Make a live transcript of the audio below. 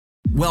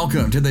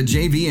Welcome to the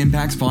JV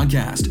Impacts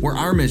Podcast, where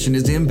our mission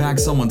is to impact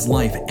someone's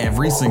life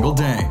every single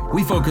day.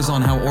 We focus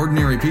on how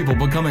ordinary people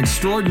become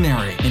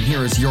extraordinary. And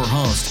here is your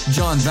host,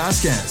 John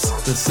Vasquez,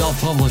 the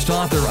self-published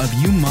author of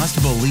You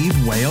Must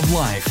Believe Way of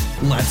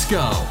Life. Let's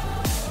go.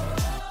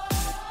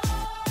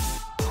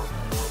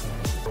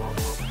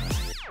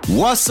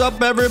 What's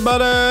up,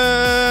 everybody,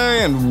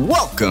 and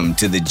welcome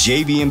to the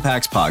JV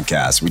Impacts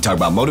Podcast. We talk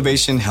about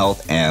motivation,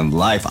 health, and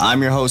life.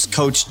 I'm your host,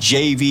 Coach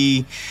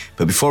JV.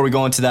 But before we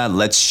go into that,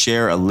 let's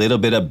share a little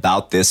bit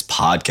about this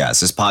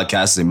podcast. This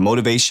podcast is a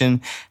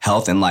motivation,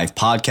 health, and life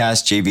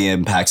podcast. JV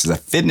Impacts is a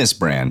fitness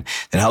brand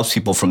that helps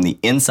people from the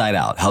inside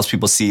out, helps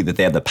people see that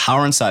they have the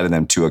power inside of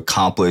them to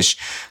accomplish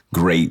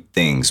great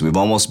things. We've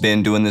almost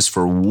been doing this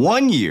for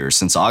 1 year,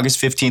 since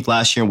August 15th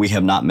last year, and we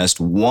have not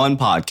missed one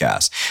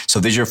podcast. So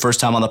if this is your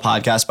first time on the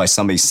podcast by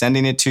somebody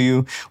sending it to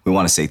you, we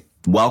want to say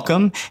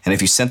welcome. And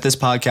if you sent this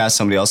podcast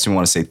somebody else, we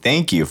want to say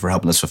thank you for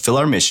helping us fulfill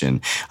our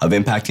mission of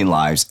impacting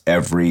lives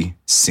every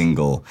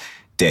single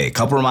day. A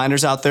couple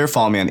reminders out there.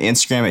 Follow me on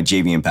Instagram at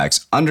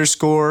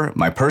JVImpacts_,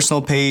 my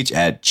personal page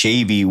at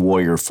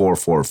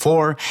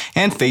JVWarrior444,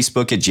 and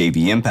Facebook at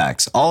JV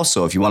Impacts.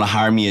 Also, if you want to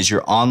hire me as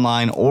your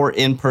online or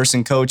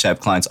in-person coach, I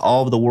have clients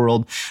all over the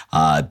world,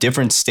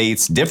 different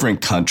states, different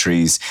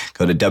countries.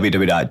 Go to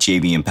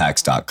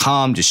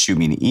www.jvimpacts.com. Just shoot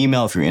me an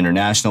email if you're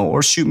international,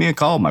 or shoot me a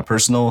call. My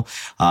personal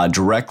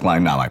direct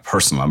line, not my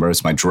personal number,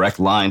 it's my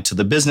direct line to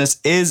the business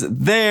is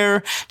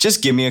there.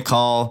 Just give me a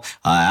call.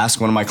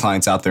 Ask one of my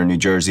clients out there in New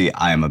Jersey.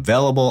 I am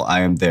available. I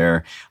am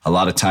there. A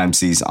lot of times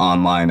these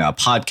online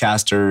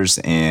podcasters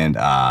and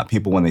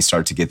people, when they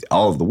start to get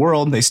all over the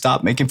world, they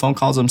stop making phone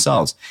calls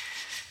themselves.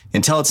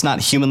 Until it's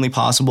not humanly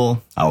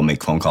possible, I will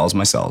make phone calls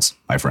myself,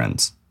 my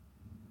friends.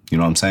 You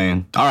know what I'm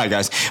saying? All right,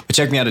 guys. But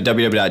check me out at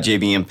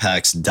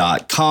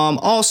www.jvimpacts.com.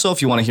 Also,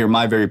 if you want to hear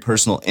my very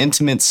personal,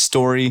 intimate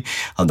story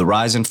of the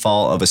rise and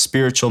fall of a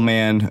spiritual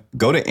man,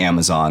 go to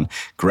Amazon,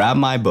 grab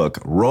my book,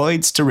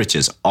 Roids to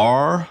Riches,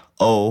 ROIDS,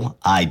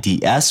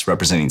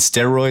 representing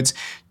steroids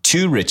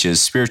to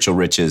riches, spiritual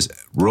riches,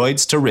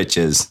 Roids to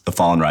Riches, The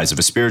Fall and Rise of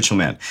a Spiritual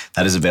Man.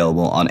 That is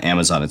available on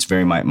Amazon. It's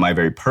my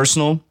very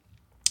personal,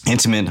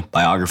 intimate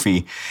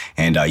biography,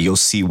 and you'll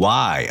see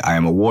why I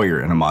am a warrior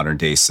in a modern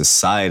day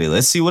society.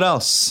 Let's see what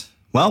else.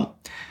 Well,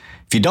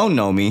 if you don't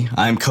know me,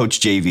 I'm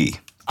Coach JV.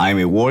 I am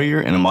a warrior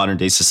in a modern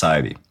day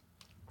society.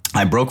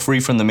 I broke free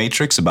from the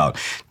matrix about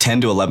 10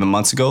 to 11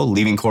 months ago,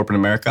 leaving corporate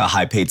America, a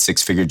high-paid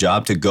six-figure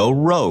job, to go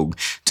rogue,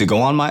 to go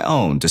on my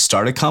own, to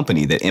start a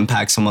company that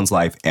impacts someone's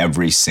life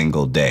every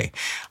single day.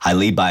 I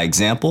lead by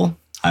example.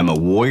 I'm a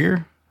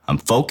warrior. I'm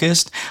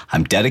focused,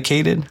 I'm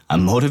dedicated,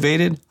 I'm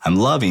motivated, I'm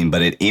loving,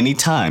 but at any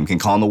time can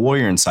call on the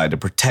warrior inside to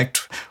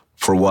protect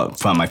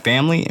from my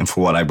family and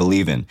for what I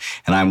believe in.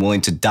 And I'm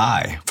willing to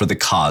die for the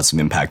cause of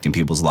impacting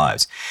people's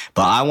lives.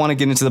 But I want to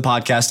get into the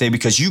podcast today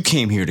because you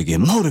came here to get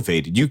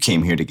motivated. You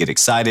came here to get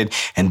excited.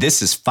 And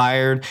this is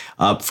Fired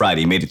Up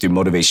Friday. You made it through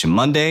Motivation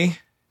Monday,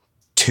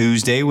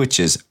 Tuesday, which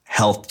is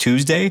Health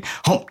Tuesday,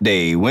 Hump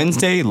Day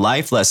Wednesday,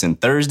 Life Lesson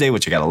Thursday,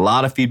 which I got a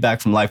lot of feedback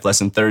from Life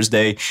Lesson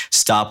Thursday.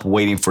 Stop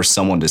waiting for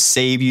someone to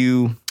save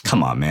you.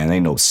 Come on, man.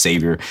 Ain't no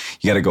savior.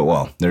 You got to go,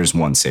 well, there's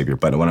one savior,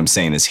 but what I'm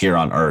saying is here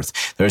on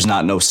earth, there's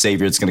not no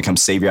savior that's going to come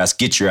save your ass.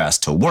 Get your ass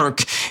to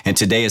work. And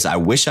today is I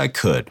Wish I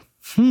Could.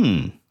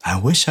 I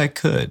wish I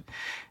could.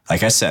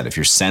 Like I said, if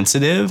you're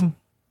sensitive,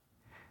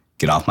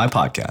 get off my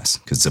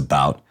podcast because it's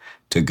about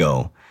to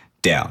go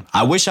down.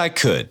 I wish I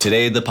could.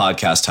 Today, the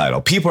podcast title.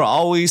 People are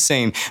always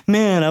saying,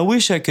 man, I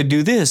wish I could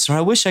do this, or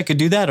I wish I could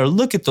do that, or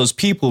look at those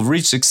people who've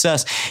reached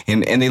success,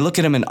 and they look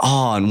at them in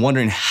awe and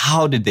wondering,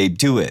 how did they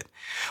do it?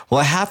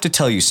 Well, I have to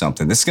tell you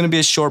something. This is going to be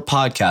a short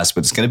podcast,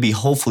 but it's going to be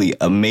hopefully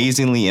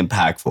amazingly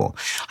impactful.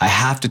 I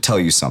have to tell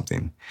you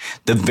something.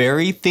 The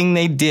very thing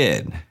they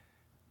did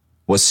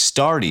was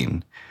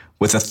starting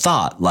with a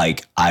thought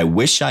like, I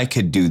wish I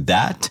could do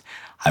that.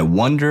 I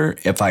wonder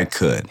if I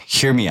could.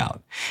 Hear me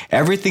out.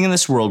 Everything in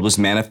this world was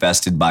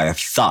manifested by a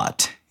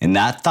thought, and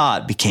that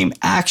thought became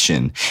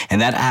action, and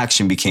that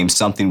action became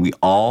something we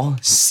all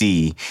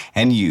see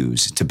and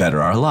use to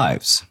better our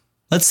lives.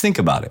 Let's think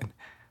about it.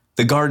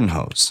 The garden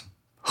hose.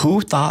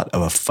 Who thought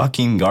of a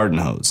fucking garden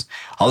hose?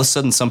 All of a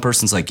sudden, some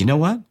person's like, you know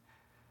what?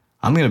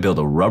 I'm going to build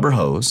a rubber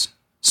hose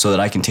so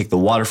that I can take the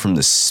water from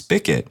the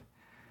spigot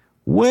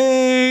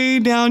way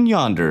down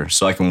yonder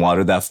so I can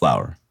water that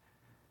flower.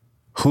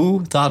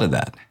 Who thought of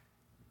that?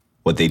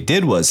 What they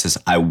did was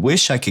I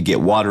wish I could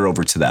get water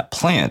over to that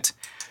plant.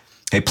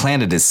 They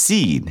planted a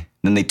seed,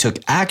 then they took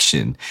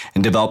action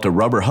and developed a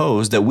rubber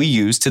hose that we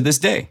use to this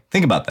day.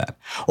 Think about that.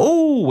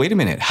 Oh, wait a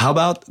minute. How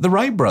about the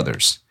Wright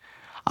brothers?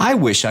 I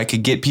wish I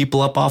could get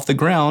people up off the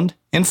ground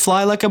and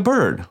fly like a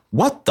bird.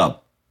 What the?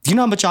 You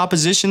know how much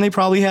opposition they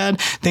probably had?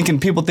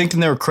 People thinking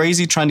they were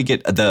crazy trying to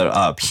get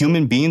the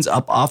human beings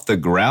up off the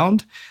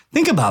ground?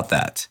 Think about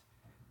that.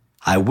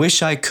 I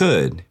wish I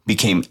could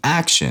became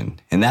action,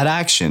 and that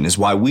action is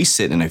why we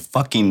sit in a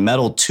fucking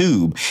metal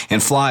tube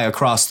and fly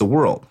across the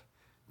world.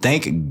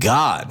 Thank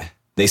God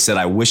they said,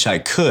 I wish I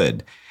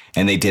could,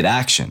 and they did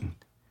action.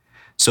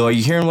 So are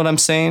you hearing what I'm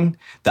saying?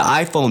 The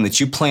iPhone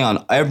that you play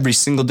on every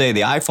single day,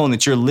 the iPhone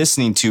that you're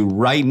listening to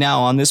right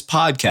now on this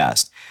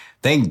podcast,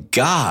 thank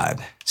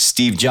God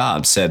Steve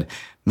Jobs said,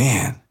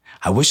 man,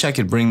 I wish I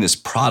could bring this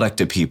product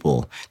to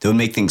people that would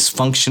make things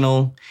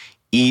functional,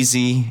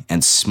 easy,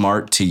 and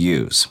smart to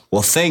use.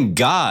 Well, thank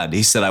God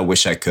he said, I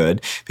wish I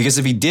could, because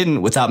if he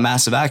didn't, without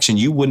massive action,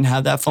 you wouldn't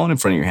have that phone in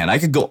front of your hand. I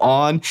could go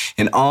on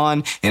and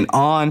on and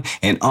on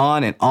and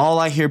on, and all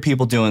I hear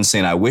people doing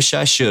saying, I wish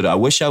I should, I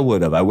wish I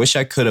would have, I wish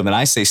I could have. And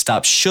I say,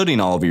 stop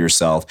shoulding all over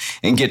yourself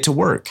and get to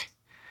work.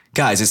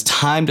 Guys, it's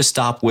time to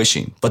stop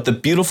wishing. But the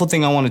beautiful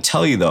thing I want to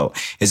tell you though,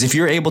 is if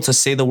you're able to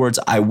say the words,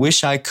 I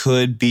wish I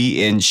could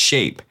be in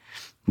shape,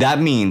 that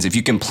means if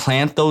you can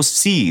plant those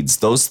seeds,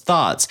 those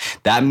thoughts,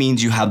 that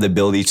means you have the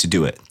ability to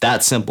do it.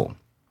 That simple.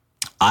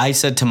 I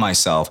said to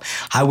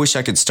myself, I wish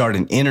I could start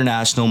an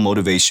international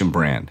motivation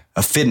brand,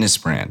 a fitness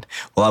brand,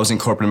 while I was in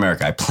corporate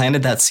America. I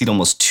planted that seed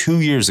almost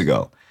 2 years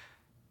ago.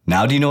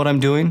 Now, do you know what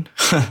I'm doing?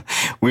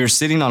 We are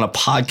sitting on a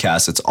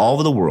podcast that's all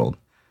over the world,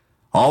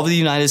 all over the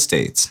United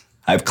States.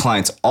 I have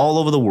clients all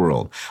over the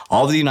world,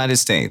 all over the United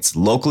States,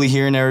 locally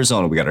here in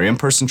Arizona. We got our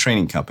in-person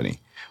training company.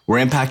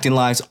 We're impacting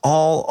lives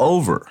all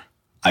over.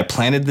 I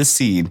planted the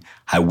seed,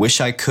 I wish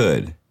I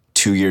could,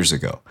 2 years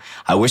ago.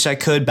 I wish I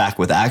could, back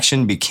with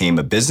action, became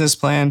a business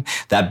plan.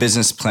 That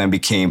business plan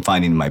became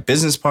finding my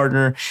business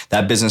partner.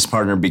 That business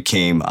partner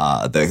became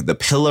the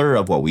pillar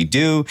of what we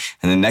do.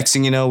 And the next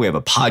thing you know, we have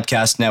a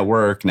podcast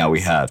network. Now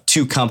we have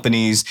 2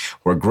 companies.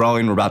 We're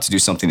growing. We're about to do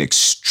something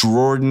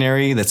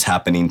extraordinary that's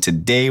happening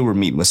today. We're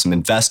meeting with some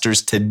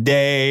investors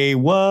today.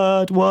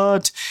 What?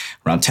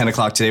 Around 10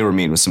 o'clock today, we're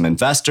meeting with some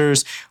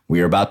investors.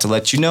 We are about to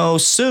let you know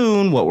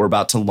soon what we're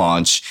about to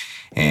launch.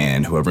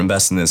 And whoever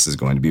invests in this is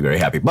going to be very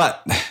happy.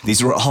 But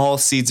these were all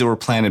seeds that were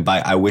planted by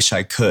I wish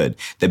I could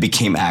that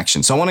became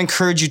action. So I want to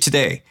encourage you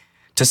today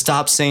to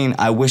stop saying,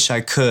 I wish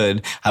I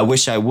could, I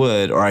wish I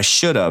would, or I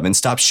should have, and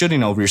stop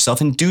shoulding over yourself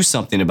and do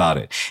something about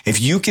it.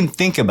 If you can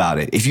think about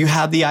it, if you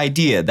have the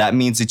idea, that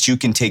means that you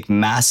can take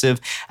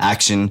massive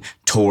action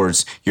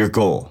towards your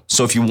goal.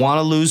 So if you want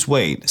to lose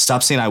weight,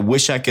 stop saying, I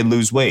wish I could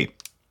lose weight.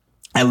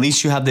 At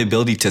least you have the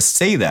ability to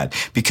say that,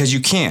 because you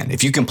can.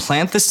 If you can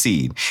plant the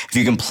seed, if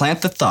you can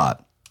plant the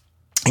thought,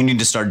 you need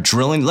to start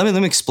drilling. Let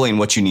me explain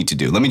what you need to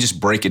do. Let me just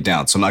break it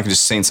down. So I'm not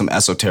just saying some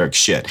esoteric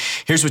shit.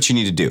 Here's what you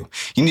need to do.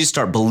 You need to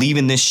start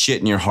believing this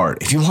shit in your heart.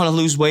 If you want to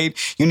lose weight,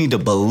 you need to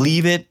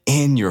believe it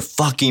in your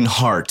fucking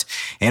heart.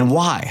 And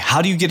why?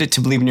 How do you get it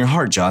to believe in your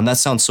heart, John? That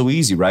sounds so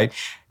easy, right?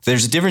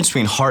 There's a difference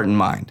between heart and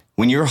mind.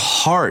 When your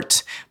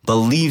heart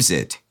believes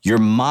it, your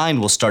mind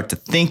will start to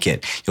think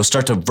it. You'll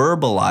start to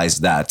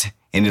verbalize that,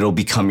 and it'll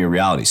become your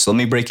reality. So let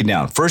me break it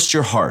down. First,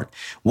 your heart.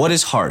 What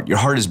is heart? Your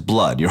heart is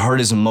blood. Your heart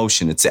is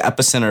emotion. It's the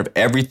epicenter of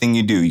everything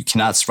you do. You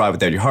cannot survive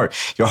without your heart.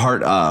 Your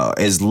heart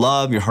is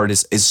love. Your heart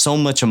is so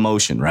much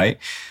emotion, right?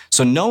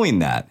 So knowing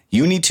that,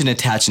 you need to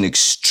attach an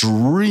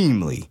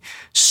extremely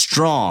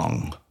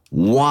strong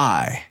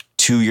why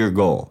to your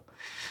goal.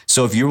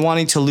 So if you're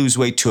wanting to lose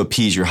weight to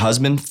appease your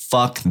husband,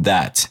 fuck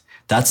that.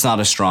 That's not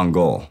a strong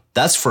goal.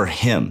 That's for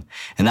him.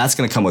 And that's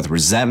going to come with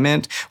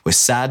resentment, with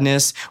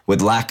sadness,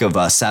 with lack of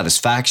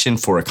satisfaction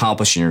for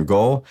accomplishing your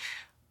goal.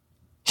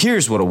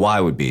 Here's what a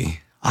why would be.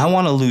 I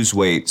want to lose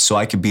weight so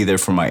I could be there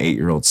for my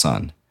 8-year-old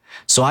son.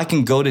 So I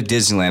can go to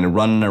Disneyland and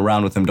run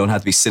around with him, don't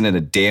have to be sitting in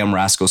a damn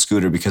rascal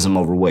scooter because I'm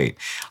overweight.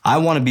 I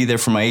want to be there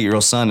for my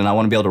 8-year-old son, and I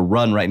want to be able to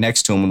run right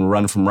next to him and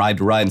run from ride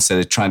to ride instead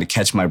of trying to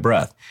catch my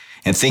breath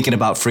and thinking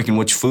about freaking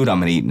which food I'm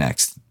going to eat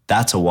next.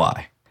 That's a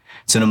why.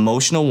 It's an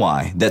emotional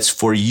why that's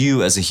for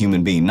you as a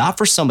human being, not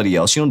for somebody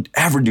else. You don't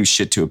ever do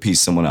shit to appease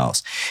someone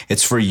else.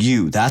 It's for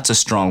you. That's a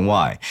strong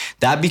why.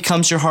 That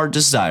becomes your heart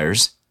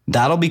desires.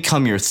 That'll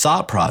become your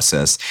thought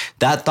process.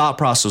 That thought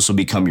process will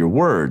become your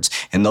words,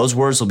 and those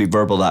words will be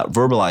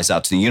verbalized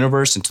out to the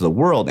universe and to the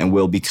world and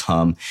will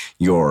become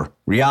your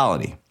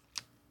reality.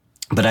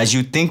 But as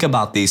you think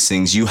about these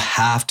things, you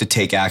have to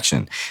take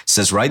action. It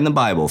says right in the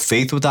Bible,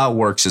 faith without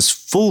works is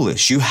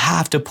foolish. You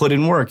have to put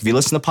in work. If you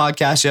listen to the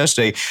podcast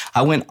yesterday,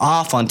 I went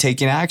off on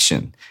taking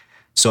action.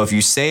 So if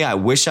you say, I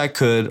wish I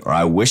could, or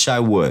I wish I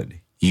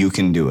would, you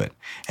can do it.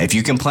 If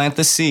you can plant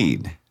the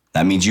seed,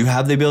 that means you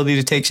have the ability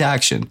to take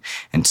action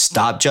and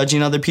stop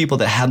judging other people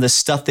that have the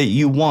stuff that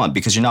you want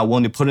because you're not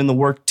willing to put in the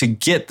work to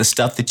get the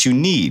stuff that you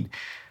need.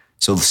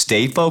 So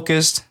stay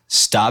focused,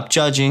 stop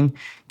judging,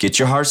 get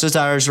your heart's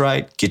desires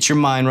right, get your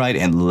mind right,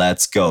 and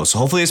let's go. So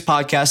hopefully this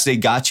podcast today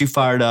got you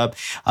fired up.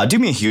 Do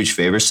me a huge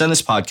favor. Send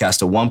this podcast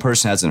to one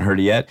person who hasn't heard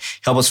it yet.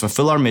 Help us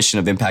fulfill our mission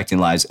of impacting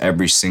lives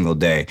every single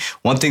day.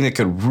 One thing that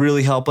could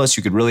really help us,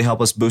 you could really help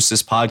us boost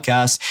this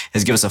podcast,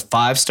 is give us a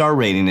 5-star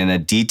rating and a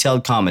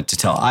detailed comment to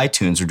tell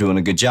iTunes we're doing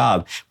a good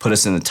job. Put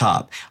us in the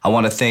top. I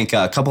want to thank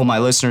a couple of my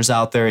listeners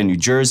out there in New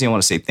Jersey. I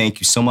want to say thank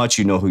you so much.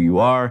 You know who you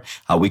are.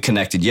 We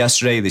connected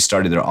yesterday. They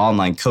started their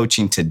online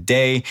coaching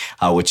today,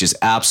 which is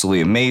absolutely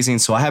amazing.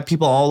 So I have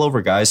people all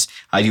over, guys.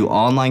 I do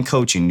online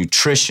coaching,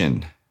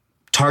 nutrition,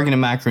 targeted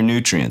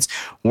macronutrients,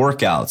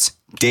 workouts,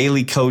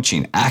 daily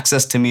coaching,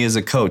 access to me as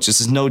a coach.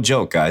 This is no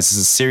joke, guys. This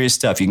is serious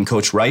stuff. You can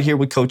coach right here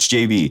with Coach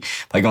JV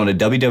by going to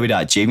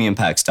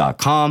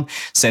www.jvimpacts.com,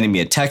 sending me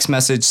a text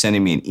message,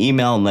 sending me an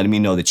email, and letting me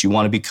know that you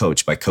want to be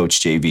coached by Coach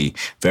JV.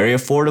 Very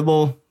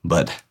affordable,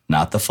 but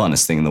not the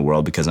funnest thing in the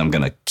world, because I'm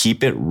going to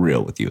keep it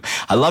real with you.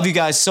 I love you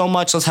guys so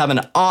much. Let's have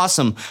an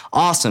awesome,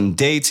 awesome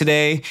day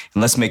today,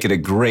 and let's make it a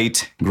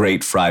great,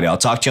 great Friday. I'll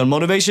talk to you on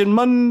Motivation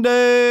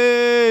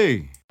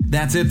Monday.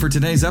 That's it for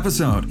today's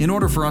episode. In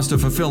order for us to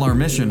fulfill our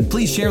mission,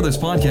 please share this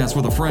podcast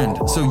with a friend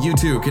so you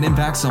too can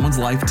impact someone's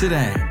life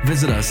today.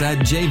 Visit us at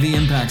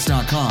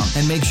jvimpacts.com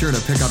and make sure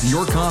to pick up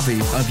your copy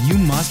of You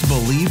Must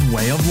Believe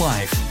Way of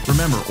Life.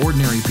 Remember,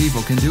 ordinary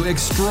people can do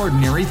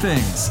extraordinary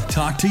things.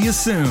 Talk to you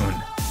soon.